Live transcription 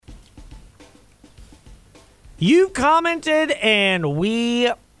You've commented, and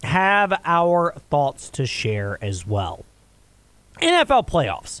we have our thoughts to share as well. NFL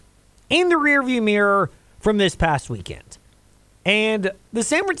playoffs in the rearview mirror from this past weekend. And the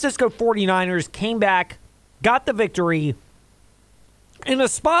San Francisco 49ers came back, got the victory in a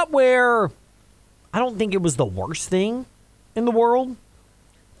spot where I don't think it was the worst thing in the world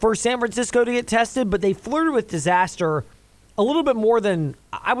for San Francisco to get tested, but they flirted with disaster a little bit more than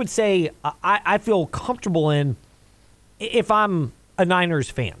I would say I feel comfortable in if I'm a Niners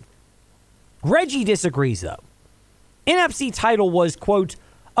fan. Reggie disagrees, though. NFC title was, quote,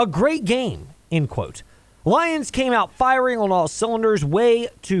 a great game, end quote. Lions came out firing on all cylinders, way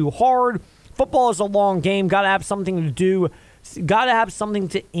too hard. Football is a long game. Got to have something to do. Got to have something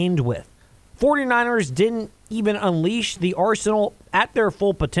to end with. 49ers didn't even unleash the arsenal at their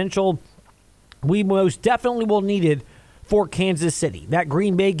full potential. We most definitely will need it for Kansas City. That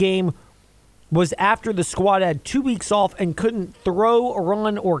Green Bay game was after the squad had 2 weeks off and couldn't throw,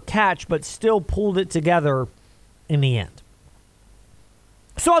 run, or catch, but still pulled it together in the end.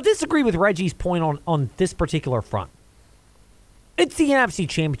 So I'll disagree with Reggie's point on this particular front. It's the NFC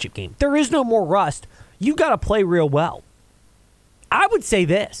Championship game. There is no more rust. You've got to play real well. I would say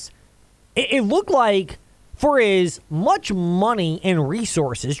this. It looked like for as much money and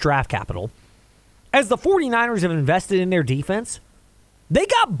resources, draft capital, as the 49ers have invested in their defense, they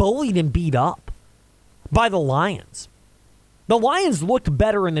got bullied and beat up by the Lions. The Lions looked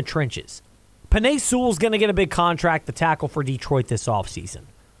better in the trenches. Penei Sewell's going to get a big contract, the tackle for Detroit this offseason.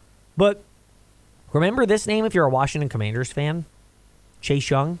 But remember this name if you're a Washington Commanders fan? Chase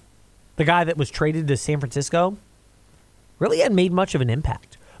Young, the guy that was traded to San Francisco, really hadn't made much of an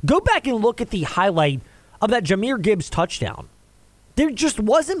impact. Go back and look at the highlight of that Jahmyr Gibbs touchdown. There just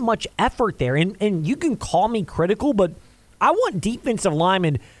wasn't much effort there. And you can call me critical, but I want defensive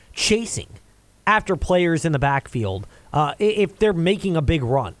linemen chasing after players in the backfield if they're making a big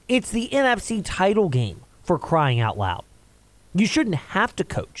run. It's the NFC title game, for crying out loud. You shouldn't have to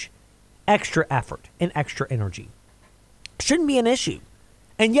coach extra effort and extra energy. Shouldn't be an issue.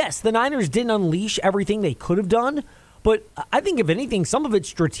 And yes, the Niners didn't unleash everything they could have done, but I think if anything, some of it's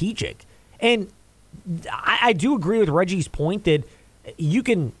strategic. And I do agree with Reggie's point that you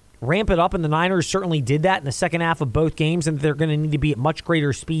can ramp it up, and the Niners certainly did that in the second half of both games, and they're going to need to be at much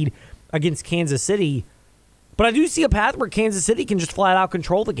greater speed against Kansas City. But I do see a path where Kansas City can just flat out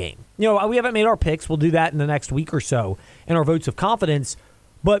control the game. You know, we haven't made our picks. We'll do that in the next week or so in our votes of confidence.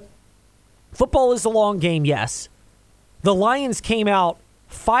 But football is a long game, yes. The Lions came out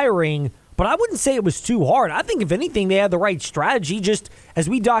firing, but I wouldn't say it was too hard. I think, if anything, they had the right strategy. Just as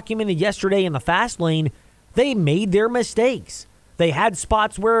we documented yesterday in the fast lane, they made their mistakes. They had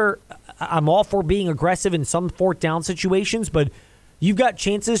spots where I'm all for being aggressive in some fourth down situations, but you've got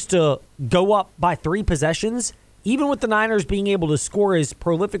chances to go up by 3 possessions. Even with the Niners being able to score as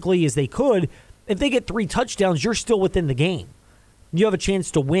prolifically as they could, if they get 3 touchdowns, you're still within the game. You have a chance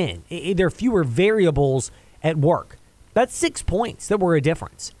to win. There are fewer variables at work. That's 6 points that were a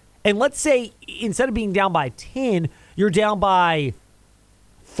difference. And let's say instead of being down by 10, you're down by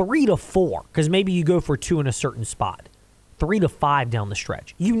 3 to 4, because maybe you go for 2 in a certain spot. 3 to 5 down the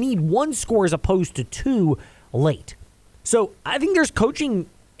stretch. You need 1 score as opposed to 2 late. So I think there's coaching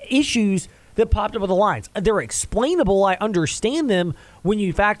issues that popped up with the Lions. They're explainable. I understand them when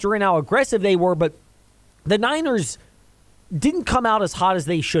you factor in how aggressive they were, but the Niners didn't come out as hot as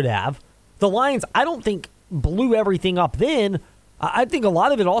they should have. The Lions, I don't think, blew everything up then. I think a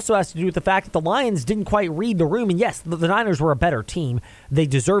lot of it also has to do with the fact that the Lions didn't quite read the room. And yes, the Niners were a better team. They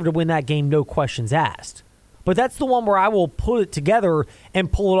deserved to win that game, no questions asked. But that's the one where I will put it together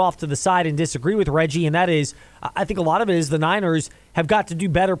and pull it off to the side and disagree with Reggie, and that is, I think a lot of it is the Niners have got to do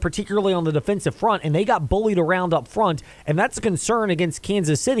better, particularly on the defensive front, and they got bullied around up front, and that's a concern against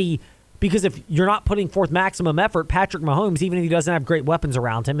Kansas City, because if you're not putting forth maximum effort, Patrick Mahomes, even if he doesn't have great weapons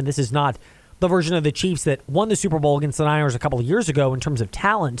around him, and this is not the version of the Chiefs that won the Super Bowl against the Niners a couple of years ago in terms of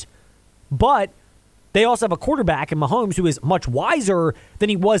talent, but they also have a quarterback in Mahomes who is much wiser than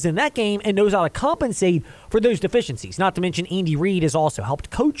he was in that game and knows how to compensate for those deficiencies. Not to mention Andy Reid has also helped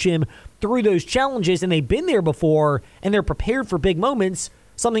coach him through those challenges, and they've been there before, and they're prepared for big moments,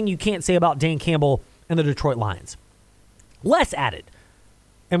 something you can't say about Dan Campbell and the Detroit Lions. Less added,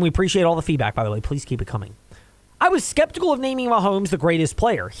 and we appreciate all the feedback, by the way. Please keep it coming. I was skeptical of naming Mahomes the greatest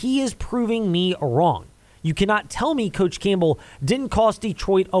player. He is proving me wrong. You cannot tell me Coach Campbell didn't cost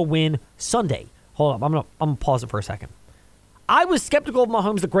Detroit a win Sunday. Hold up, I'm gonna pause it for a second. I was skeptical of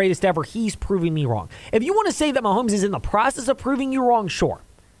Mahomes the greatest ever. He's proving me wrong. If you want to say that Mahomes is in the process of proving you wrong, sure.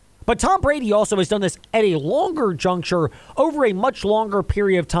 But Tom Brady also has done this at a longer juncture over a much longer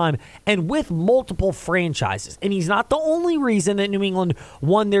period of time and with multiple franchises. And he's not the only reason that New England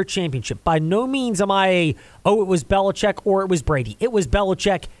won their championship. By no means am it was Belichick or it was Brady. It was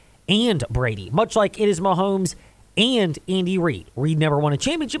Belichick and Brady, much like it is Mahomes and Andy Reid. Reid never won a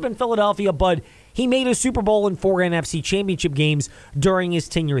championship in Philadelphia, but he made a Super Bowl and 4 NFC championship games during his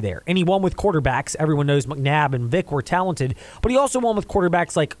tenure there. And he won with quarterbacks. Everyone knows McNabb and Vic were talented, but he also won with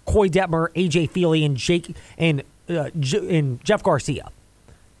quarterbacks like Coy Detmer, A.J. Feely, and Jeff Garcia.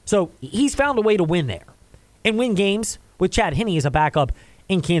 So he's found a way to win there and win games with Chad Henne as a backup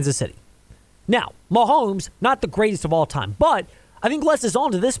in Kansas City. Now, Mahomes, not the greatest of all time, but I think Les is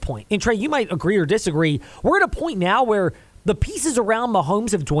on to this point. And Trey, you might agree or disagree. We're at a point now where the pieces around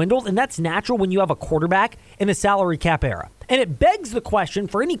Mahomes have dwindled, and that's natural when you have a quarterback in a salary cap era. And it begs the question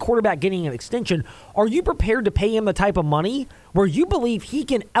for any quarterback getting an extension, are you prepared to pay him the type of money where you believe he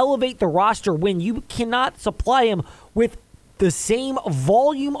can elevate the roster when you cannot supply him with the same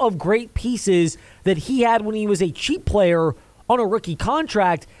volume of great pieces that he had when he was a cheap player on a rookie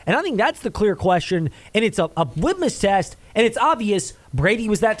contract? And I think that's the clear question, and it's a litmus test, and it's obvious Brady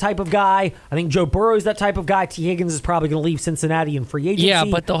was that type of guy. I think Joe Burrow is that type of guy. T. Higgins is probably going to leave Cincinnati in free agency. Yeah,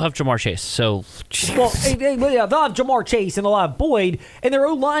 but they'll have Jamar Chase, so... Well, yeah, they'll have Jamar Chase and they'll have Boyd, and their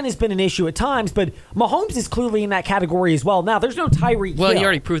O-line has been an issue at times, but Mahomes is clearly in that category as well. Now, there's no Tyreek Hill. Well, he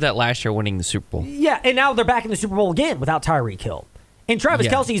already proved that last year winning the Super Bowl. Yeah, and now they're back in the Super Bowl again without Tyreek Hill. And Travis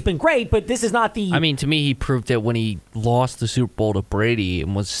Kelce has been great, but this is not the... I mean, to me, he proved it when he lost the Super Bowl to Brady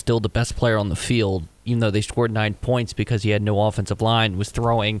and was still the best player on the field, even though they scored 9 points because he had no offensive line, was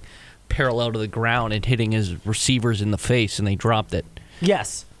throwing parallel to the ground and hitting his receivers in the face, and they dropped it.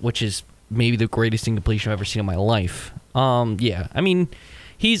 Yes. Which is maybe the greatest incompletion I've ever seen in my life. Yeah, I mean,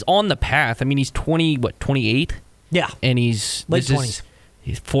 he's on the path. I mean, he's 28? Yeah. And he's... Late 20s.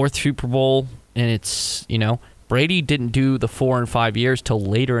 His 4th Super Bowl, and it's, Brady didn't do the 4 and 5 years till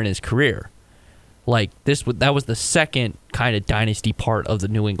later in his career. Like that was the second kind of dynasty part of the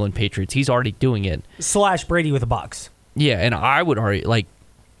New England Patriots. He's already doing it. / Brady with the Bucs. Yeah, and I would argue when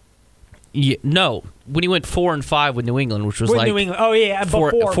he went 4 and 5 with New England, which was with New England. Oh yeah,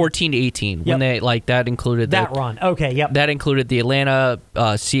 before 14 to 18. Yep. When they that included that run. Okay, yep. That included the Atlanta,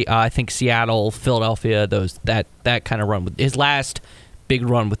 I think Seattle, Philadelphia, that kind of run with his last big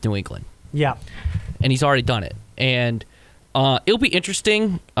run with New England. Yeah. And he's already done it. And it'll be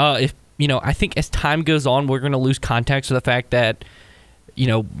interesting if, I think as time goes on, we're going to lose context of the fact that,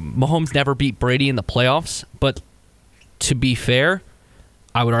 Mahomes never beat Brady in the playoffs. But to be fair,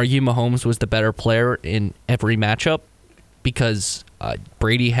 I would argue Mahomes was the better player in every matchup because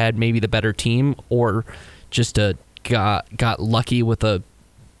Brady had maybe the better team or just got lucky with a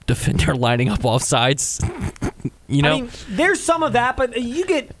defender lining up off sides. I mean, there's some of that, but you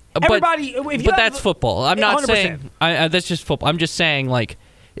get... Everybody, but that's football. I'm not 100%. saying that's just football. I'm just saying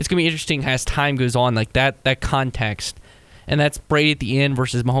it's gonna be interesting as time goes on, that context, and that's Brady at the end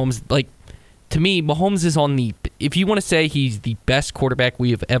versus Mahomes. To me, Mahomes is on the. If you want to say he's the best quarterback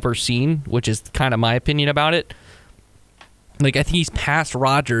we have ever seen, which is kind of my opinion about it, I think he's past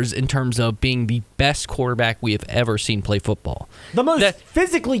Rodgers in terms of being the best quarterback we have ever seen play football. The most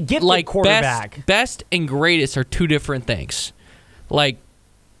physically gifted quarterback. Best and greatest are two different things.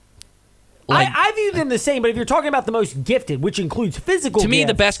 I view them the same, but if you're talking about the most gifted, which includes physical to me, gifts,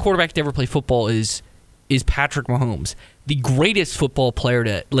 the best quarterback to ever play football is Patrick Mahomes. The greatest football player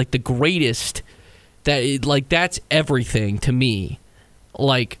the greatest, that's everything to me.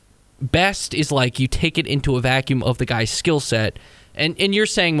 Best is you take it into a vacuum of the guy's skill set, and you're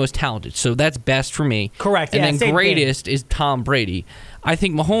saying most talented, so that's best for me. Correct, and yeah, then greatest is Tom Brady. I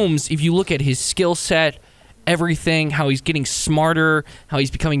think Mahomes, if you look at his skill set, everything, how he's getting smarter, how he's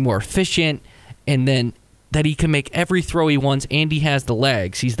becoming more efficient, and then that he can make every throw he wants, and he has the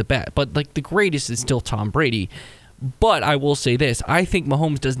legs. He's the best. But the greatest is still Tom Brady. But I will say this. I think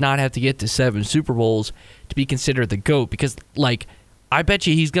Mahomes does not have to get to 7 Super Bowls to be considered the GOAT because, I bet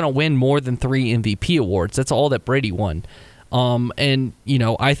you he's going to win more than 3 MVP awards. That's all that Brady won. And,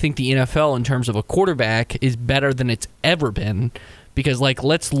 I think the NFL in terms of a quarterback is better than it's ever been because,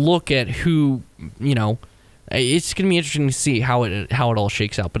 let's look at who, it's going to be interesting to see how it all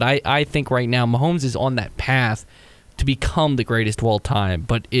shakes out. But I think right now Mahomes is on that path to become the greatest of all time,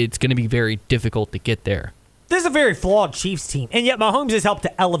 but it's going to be very difficult to get there. This is a very flawed Chiefs team, and yet Mahomes has helped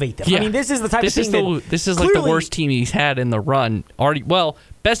to elevate them. Yeah. I mean, this is the type of thing this is clearly, the worst team he's had in the run.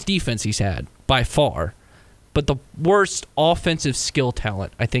 Best defense he's had by far, but the worst offensive skill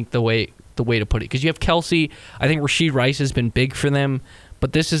talent. I think the way to put it, because you have Kelce. I think Rashee Rice has been big for them.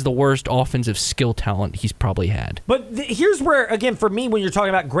 but this is the worst offensive skill talent he's probably had. But here's where, again, for me, when you're talking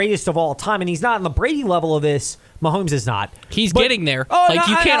about greatest of all time, and he's not on the Brady level of this, Mahomes is not. He's getting there. You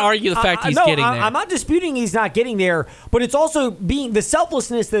can't argue the fact he's getting there. I'm not disputing he's not getting there, but it's also being the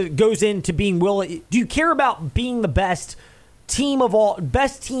selflessness that goes into being willing. Do you care about being the best team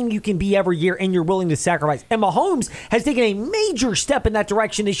you can be every year, and you're willing to sacrifice? And Mahomes has taken a major step in that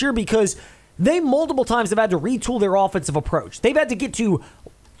direction this year because they multiple times have had to retool their offensive approach. They've had to get to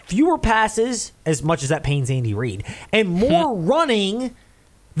fewer passes, as much as that pains Andy Reid, and more running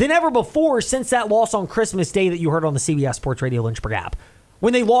than ever before since that loss on Christmas Day that you heard on the CBS Sports Radio Lynchburg app,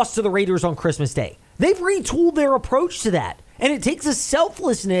 when they lost to the Raiders on Christmas Day. They've retooled their approach to that, and it takes the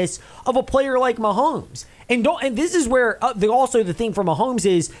selflessness of a player like Mahomes. And this is where also the thing for Mahomes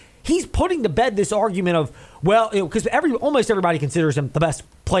is he's putting to bed this argument of, because almost everybody considers him the best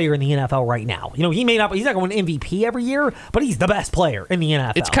player in the NFL right now. He's not going to win MVP every year, but he's the best player in the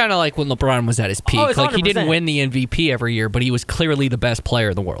NFL. It's kind of like when LeBron was at his peak. He didn't win the MVP every year, but he was clearly the best player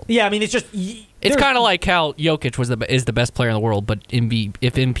in the world. Yeah, I mean, it's just... It's kind of like how Jokic is the best player in the world, but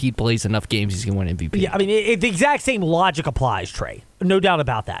if Embiid plays enough games, he's going to win MVP. Yeah, I mean, the exact same logic applies, Trey. No doubt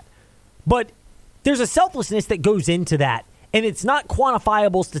about that. But there's a selflessness that goes into that. And it's not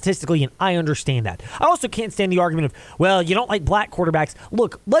quantifiable statistically, and I understand that. I also can't stand the argument of, you don't like black quarterbacks.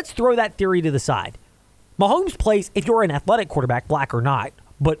 Look, let's throw that theory to the side. Mahomes plays, if you're an athletic quarterback, black or not,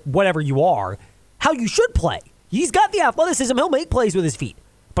 but whatever you are, how you should play. He's got the athleticism. He'll make plays with his feet.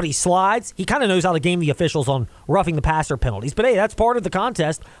 But he slides. He kind of knows how to game the officials on roughing the passer penalties. But hey, that's part of the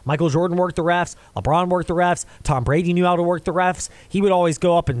contest. Michael Jordan worked the refs. LeBron worked the refs. Tom Brady knew how to work the refs. He would always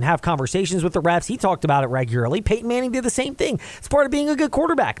go up and have conversations with the refs. He talked about it regularly. Peyton Manning did the same thing. It's part of being a good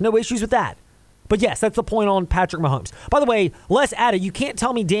quarterback. No issues with that. But yes, that's the point on Patrick Mahomes. By the way, Les added, you can't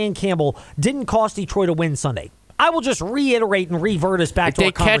tell me Dan Campbell didn't cost Detroit a win Sunday. I will just reiterate and revert us back to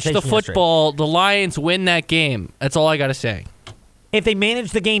our conversation. If they catch the football, the Lions win that game. That's all I got to say. If they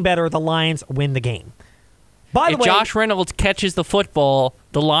manage the game better, the Lions win the game. By the way, Josh Reynolds catches the football,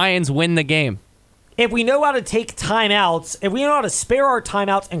 the Lions win the game. If we know how to take timeouts, if we know how to spare our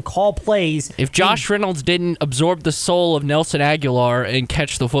timeouts and call plays. If Josh Reynolds didn't absorb the soul of Nelson Aguilar and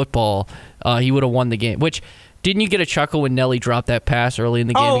catch the football, he would have won the game. Which, didn't you get a chuckle when Nelly dropped that pass early in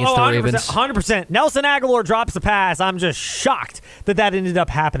the game against the 100%, Ravens? 100%. Nelson Aguilar drops the pass. I'm just shocked that ended up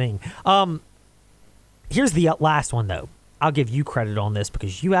happening. Here's the last one, though. I'll give you credit on this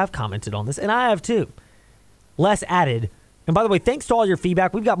because you have commented on this, and I have too. Les added, and by the way, thanks to all your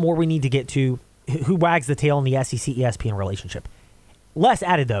feedback, we've got more we need to get to. Who wags the tail in the SEC-ESPN relationship? Les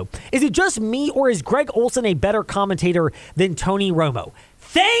added, though, is it just me or is Greg Olsen a better commentator than Tony Romo?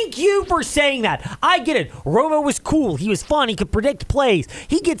 Thank you for saying that. I get it. Romo was cool. He was fun. He could predict plays.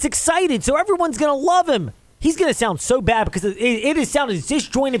 He gets excited, so everyone's going to love him. He's going to sound so bad because it has sounded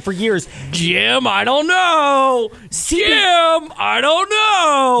disjointed for years. Jim, I don't know. Jim, I don't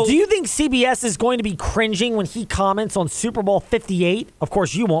know. Do you think CBS is going to be cringing when he comments on Super Bowl 58? Of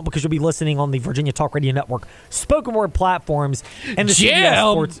course you won't because you'll be listening on the Virginia Talk Radio Network spoken word platforms and the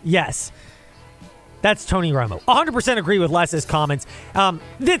CBS Sports. Yes. That's Tony Romo. 100% agree with Les's comments.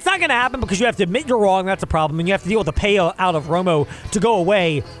 It's not going to happen because you have to admit you're wrong. That's a problem. And you have to deal with the payout of Romo to go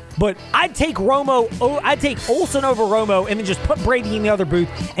away. But I'd take Olsen over Romo and then just put Brady in the other booth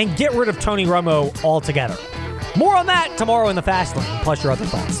and get rid of Tony Romo altogether. More on that tomorrow in the Fast Lane, plus your other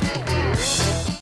thoughts.